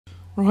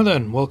Right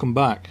then, welcome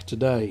back.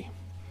 Today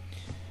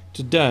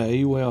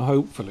we are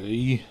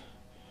hopefully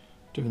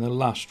doing the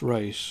last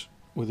race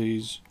with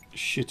these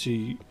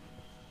shitty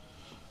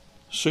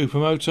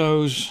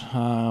Supermotos.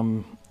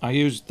 I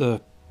used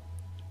the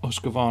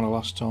Husqvarna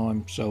last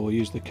time, so we'll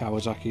use the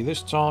Kawasaki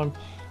this time.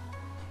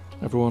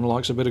 Everyone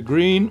likes a bit of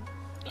green,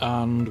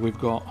 and we've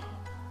got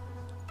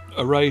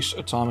a race,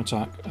 a time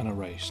attack, and a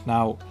race.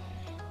 Now,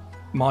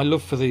 my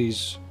love for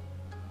these,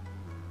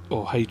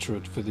 or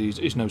hatred for these,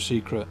 is no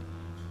secret.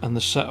 And the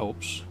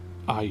setups,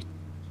 I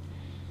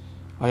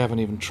haven't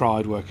even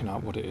tried working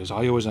out what it is.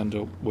 I always end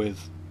up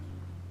with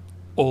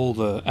all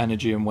the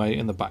energy and weight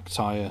in the back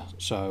tyre,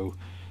 so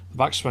the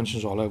back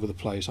suspension's all over the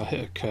place. I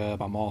hit a curb,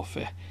 I'm off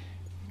it.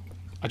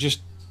 I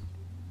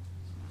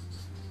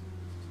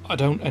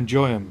don't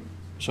enjoy them,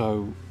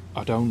 so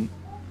I don't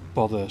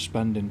bother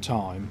spending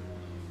time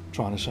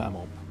trying to set them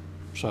up.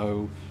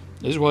 So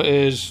this is what it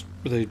is.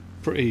 They're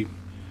pretty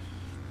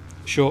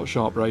short,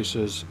 sharp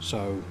races,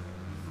 so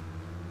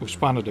we've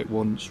spanned it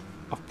once.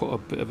 I've put a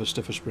bit of a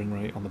stiffer spring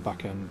rate on the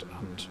back end,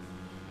 and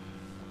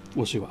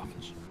we'll see what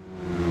happens.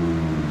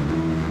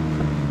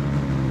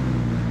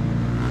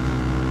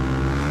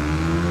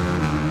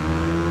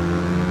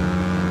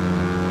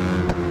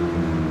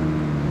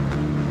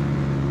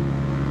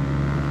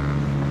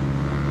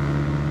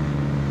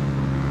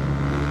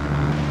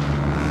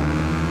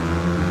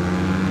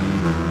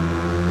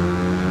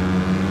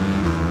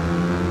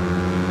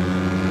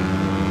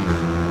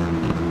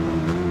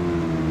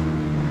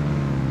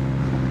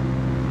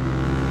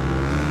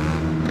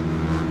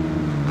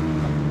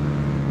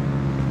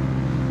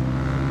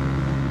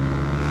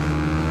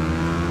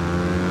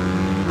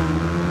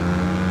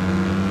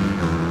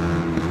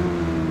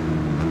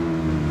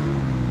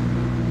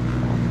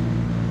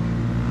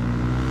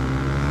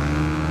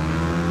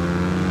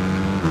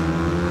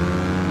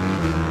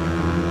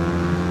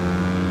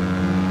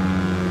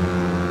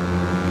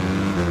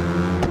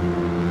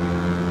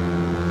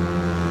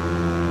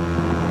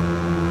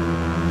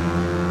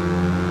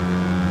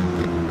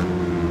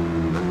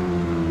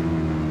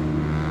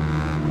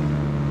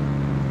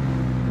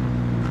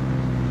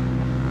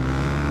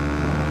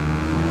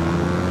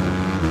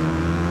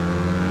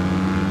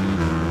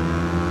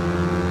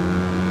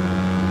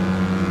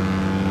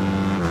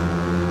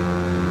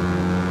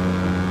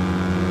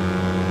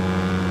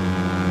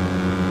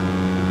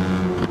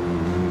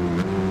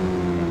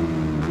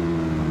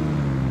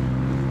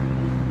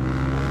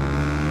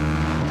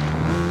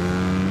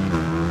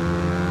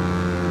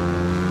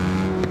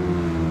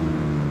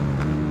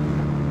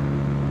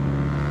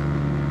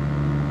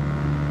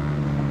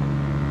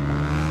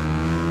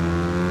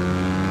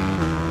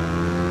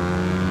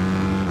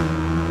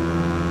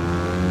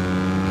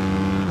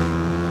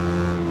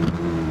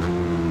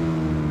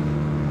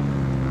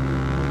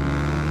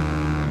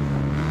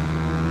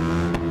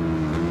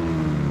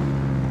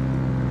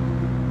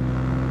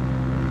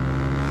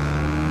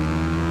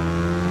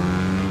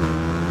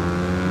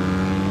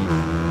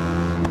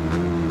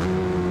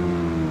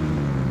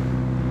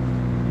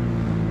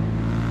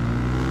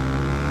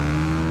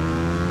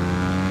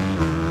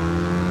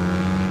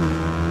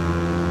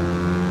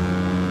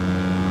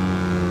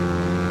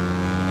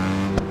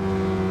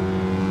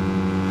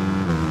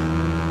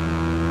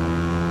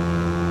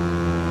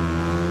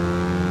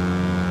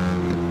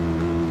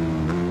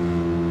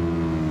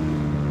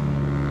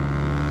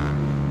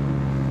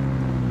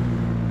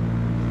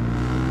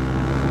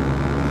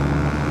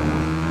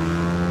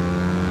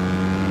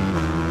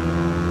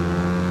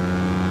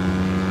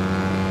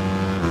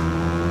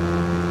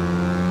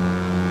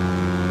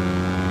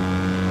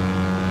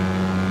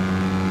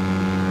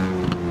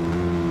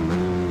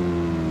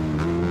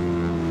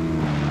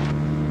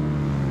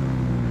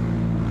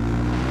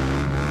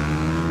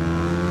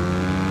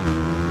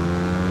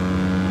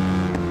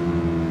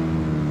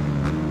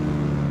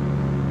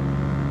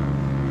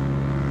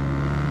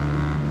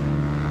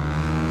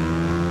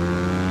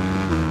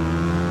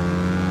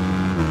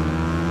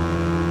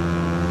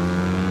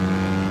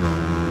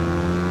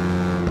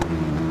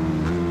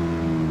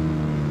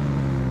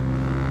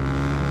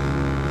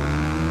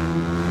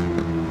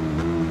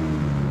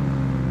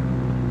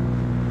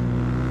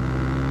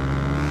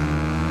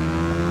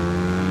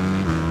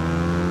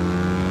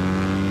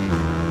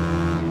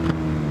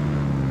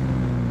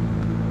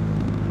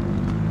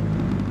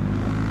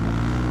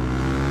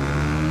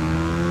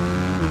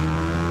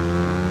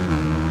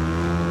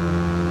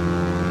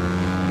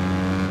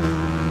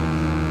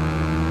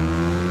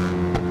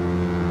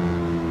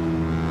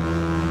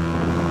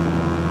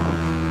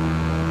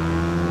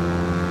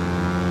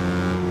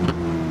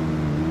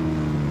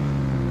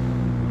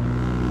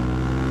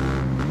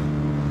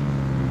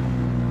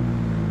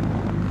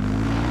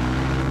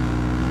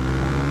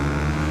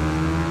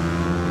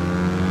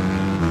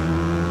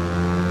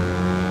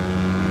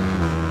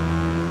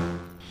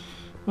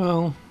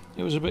 Well,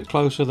 it was a bit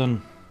closer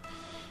than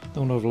I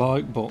would have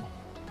liked, but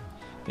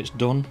it's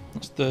done.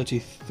 That's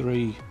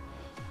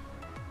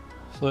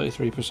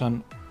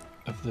 33%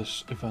 of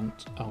this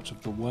event out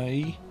of the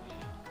way,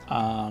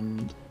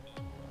 and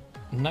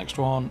next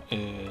one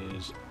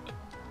is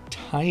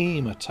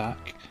time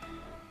attack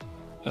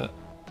at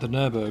the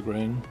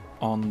Nürburgring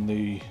on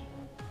the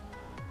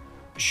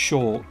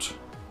short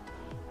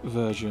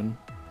version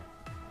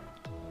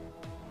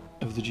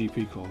of the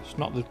GP course,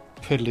 not the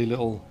piddly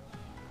little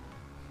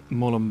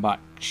Mullenbach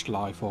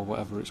Schleife or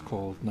whatever it's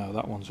called. No,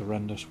 that one's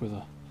horrendous with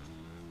a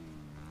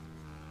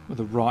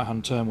right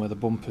hand turn where the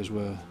bump is,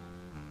 where,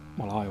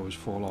 well, I always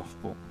fall off,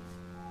 but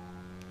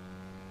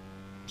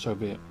so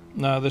be it.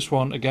 No, this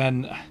one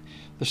again,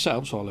 the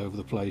setup's all over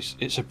the place.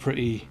 It's a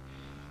pretty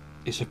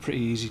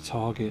easy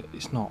target.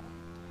 It's not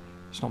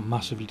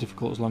massively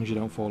difficult. As long as you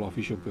don't fall off,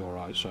 you should be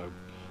alright. So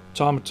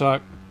time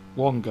attack,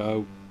 one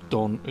go,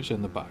 done, it's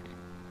in the bag.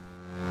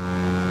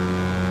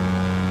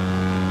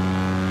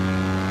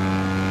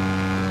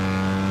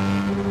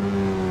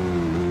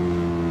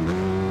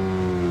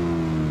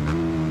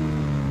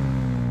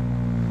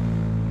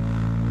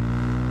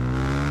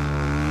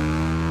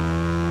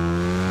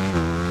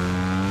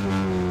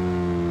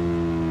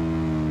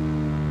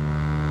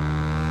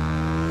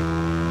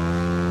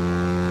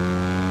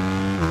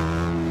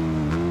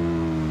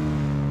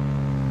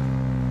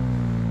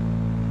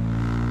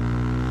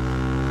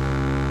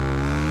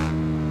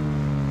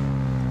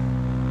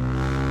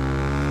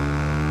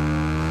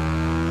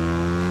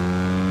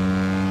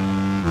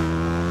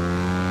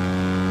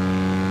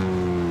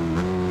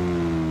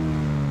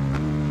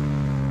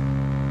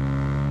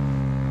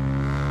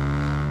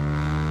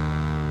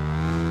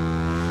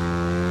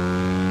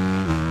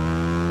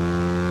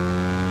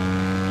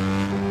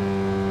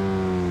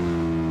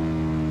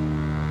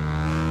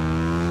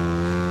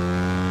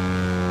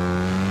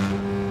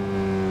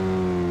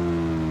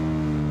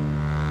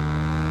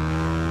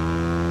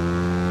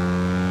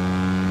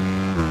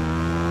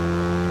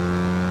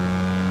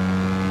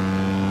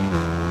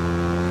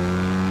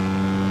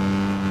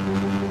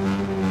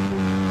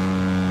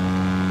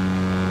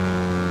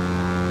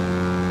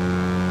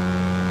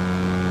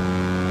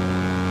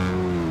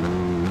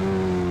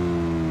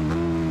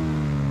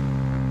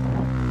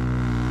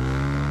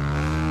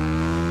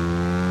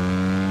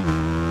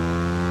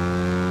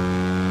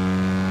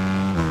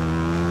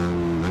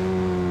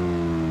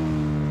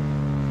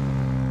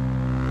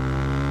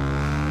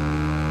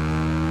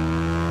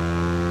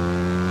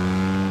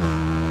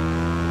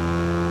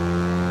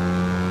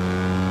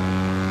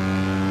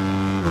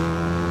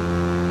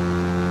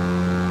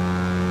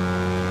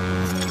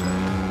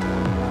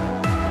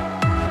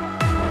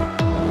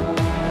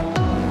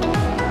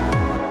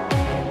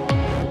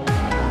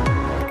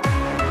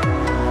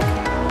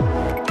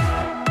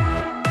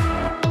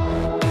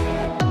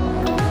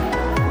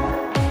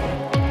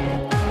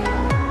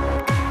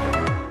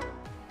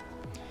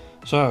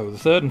 So, the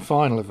third and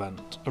final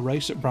event, a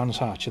race at Brands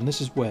Hatch, and this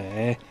is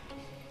where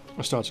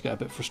I start to get a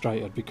bit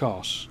frustrated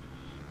because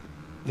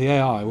the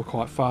AI were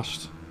quite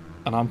fast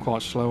and I'm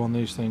quite slow on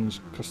these things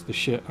because they're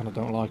shit and I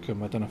don't like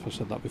them. I don't know if I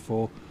said that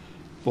before,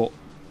 but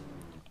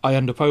I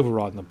end up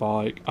overriding the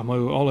bike. I'm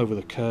all over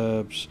the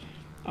curbs,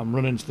 I'm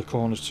running into the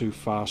corners too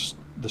fast,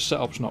 the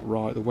setup's not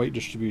right, the weight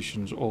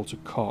distribution's all to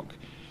cock.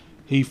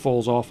 He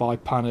falls off, I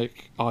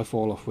panic, I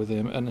fall off with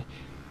him, and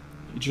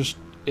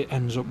it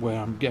ends up where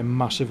I'm getting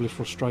massively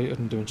frustrated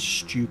and doing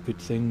stupid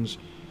things.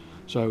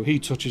 So he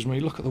touches me,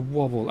 look at the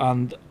wobble,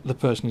 and the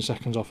person in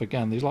second's off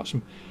again. There's like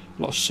a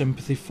lot of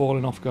sympathy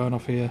falling off, going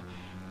off here.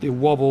 The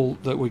wobble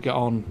that we get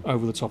on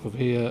over the top of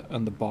here,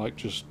 and the bike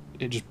just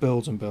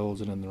builds and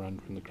builds, and in the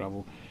end we're in the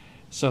gravel.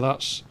 So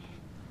that's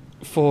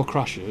 4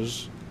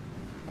 crashes,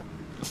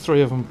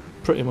 3 of them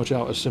pretty much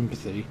out of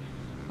sympathy,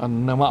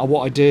 and no matter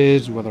what I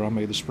did, whether I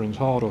made the springs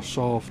hard or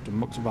soft and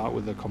mucked about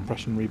with the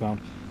compression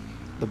rebound,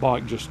 the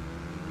bike just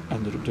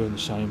ended up doing the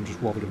same,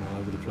 just wobbling all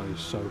over the place.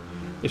 So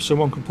if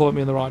someone can point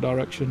me in the right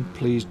direction,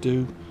 please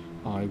do.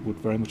 I would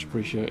very much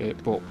appreciate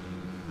it. But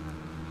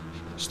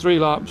it's 3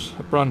 laps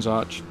at Brands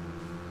Hatch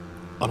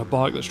on a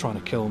bike that's trying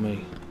to kill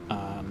me,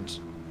 and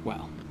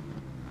well,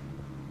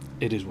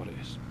 it is what it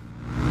is.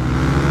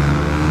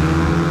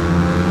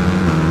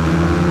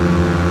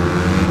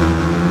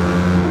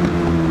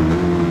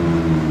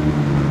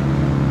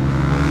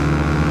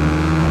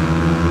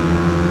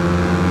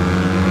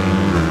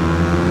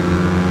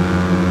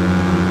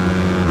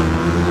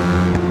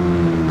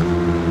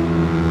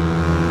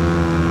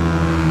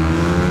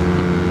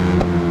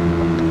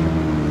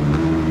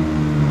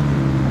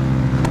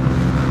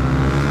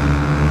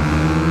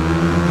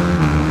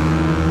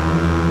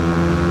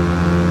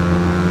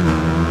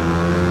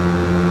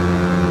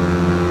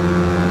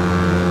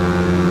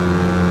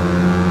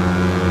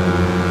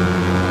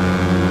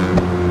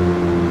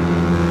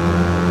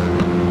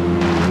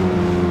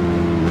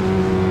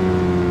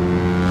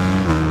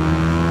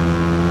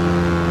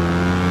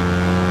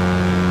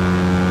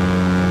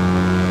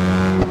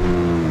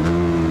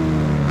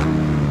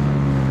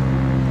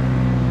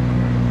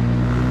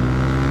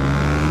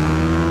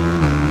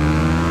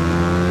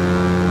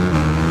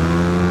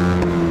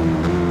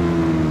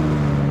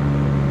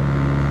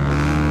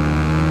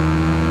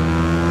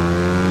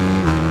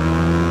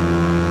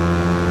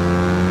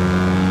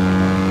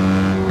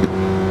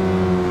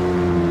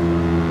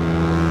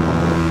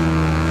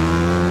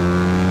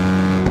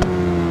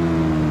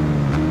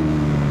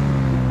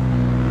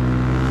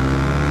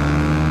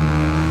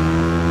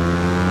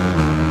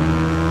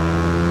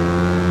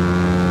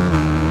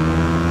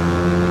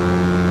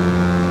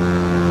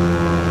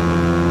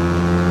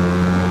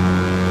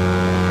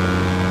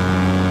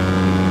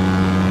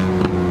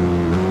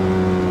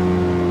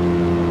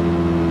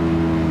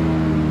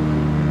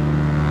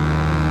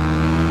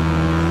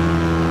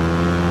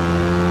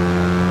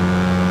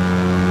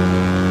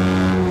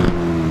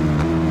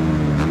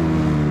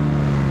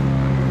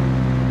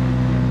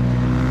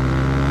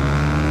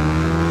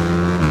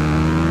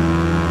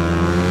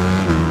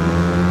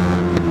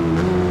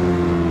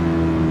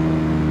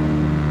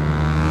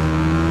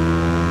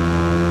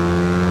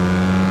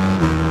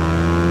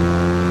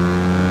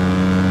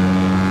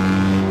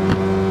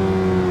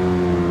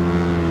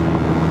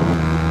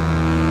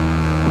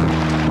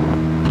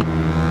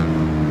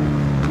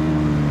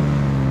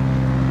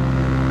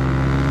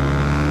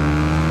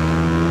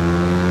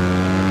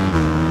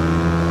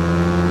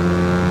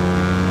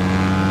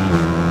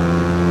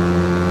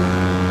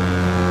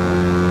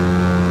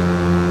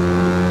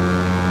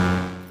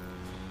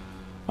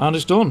 And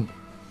it's done.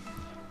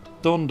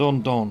 Done,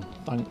 done, done.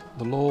 Thank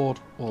the Lord,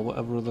 or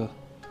whatever other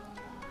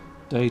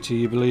deity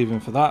you believe in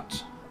for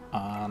that.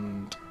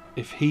 And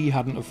if he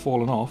hadn't have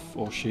fallen off,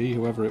 or she,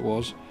 whoever it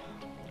was,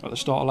 at the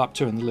start of lap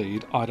 2 in the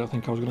lead, I don't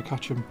think I was going to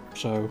catch him.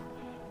 So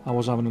I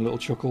was having a little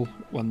chuckle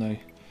when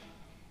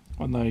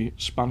they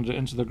spanned it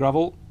into the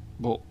gravel.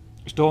 But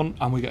it's done,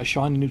 and we get a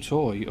shiny new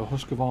toy, a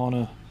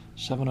Husqvarna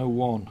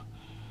 701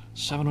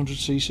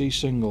 700cc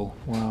single.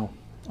 Wow!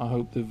 I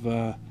hope they've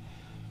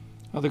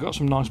got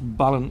some nice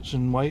balance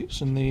and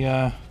weights in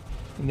the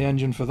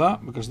engine for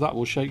that, because that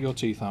will shake your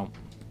teeth out.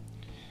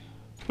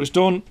 But it's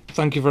done.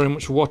 Thank you very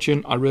much for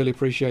watching. I really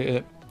appreciate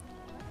it.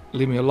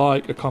 Leave me a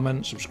like, a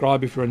comment,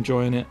 subscribe if you're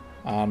enjoying it,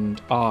 and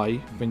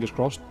I, fingers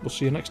crossed, will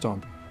see you next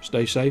time.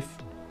 Stay safe.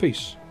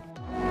 Peace.